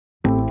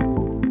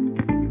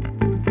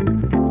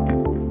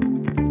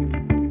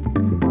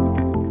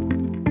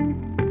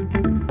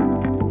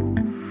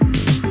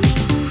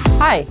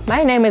Hi,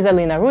 my name is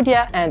Alina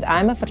Rudya and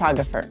I'm a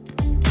photographer.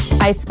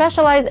 I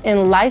specialize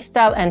in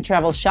lifestyle and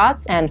travel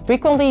shots and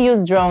frequently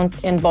use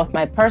drones in both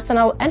my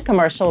personal and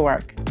commercial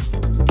work.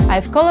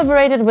 I've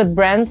collaborated with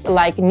brands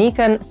like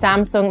Nikon,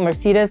 Samsung,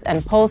 Mercedes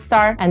and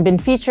Polestar and been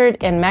featured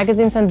in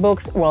magazines and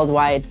books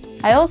worldwide.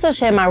 I also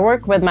share my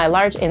work with my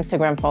large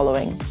Instagram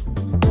following.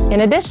 In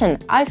addition,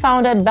 I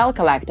founded Bell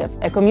Collective,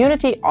 a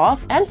community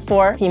of and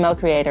for female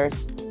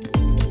creators.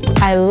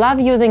 I love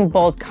using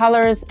bold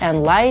colors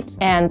and light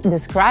and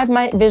describe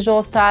my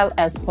visual style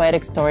as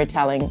poetic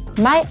storytelling.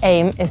 My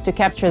aim is to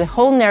capture the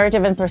whole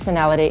narrative and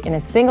personality in a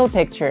single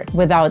picture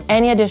without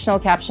any additional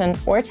caption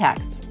or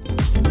text.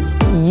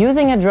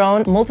 Using a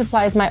drone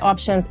multiplies my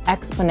options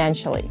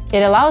exponentially.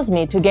 It allows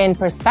me to gain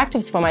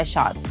perspectives for my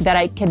shots that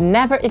I can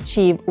never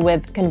achieve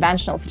with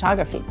conventional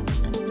photography.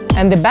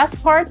 And the best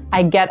part,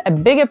 I get a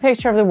bigger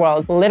picture of the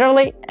world,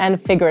 literally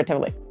and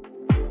figuratively.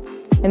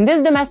 In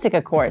this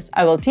Domestika course,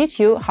 I will teach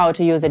you how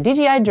to use a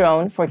DJI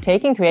drone for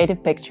taking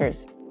creative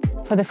pictures.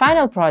 For the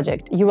final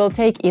project, you will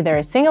take either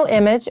a single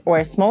image or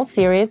a small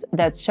series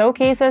that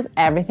showcases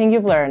everything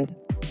you've learned.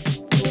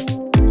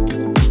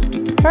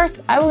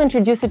 First, I will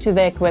introduce you to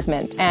the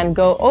equipment and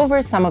go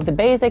over some of the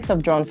basics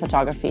of drone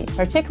photography,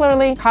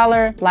 particularly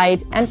color,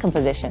 light, and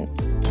composition.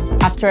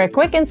 After a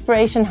quick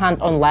inspiration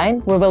hunt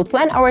online, we will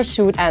plan our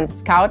shoot and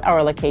scout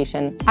our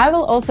location. I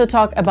will also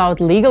talk about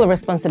legal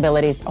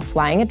responsibilities of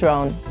flying a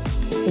drone.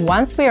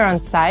 Once we are on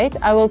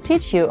site, I will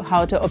teach you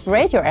how to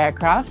operate your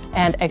aircraft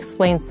and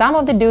explain some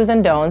of the do's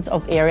and don'ts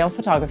of aerial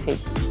photography.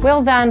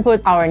 We'll then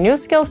put our new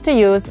skills to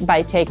use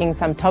by taking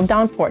some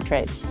top-down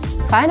portraits.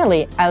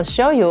 Finally, I'll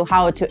show you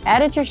how to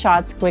edit your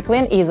shots quickly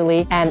and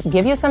easily and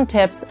give you some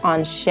tips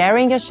on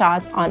sharing your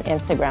shots on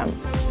Instagram.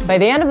 By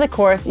the end of the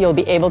course, you'll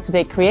be able to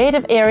take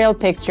creative aerial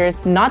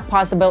pictures not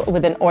possible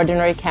with an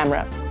ordinary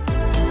camera.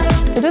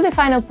 To do the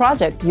final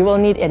project, you will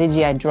need a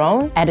DJI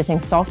drone, editing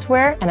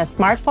software, and a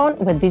smartphone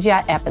with DJI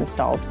app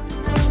installed.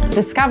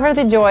 Discover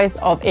the joys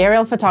of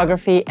aerial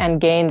photography and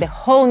gain the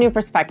whole new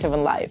perspective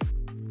in life.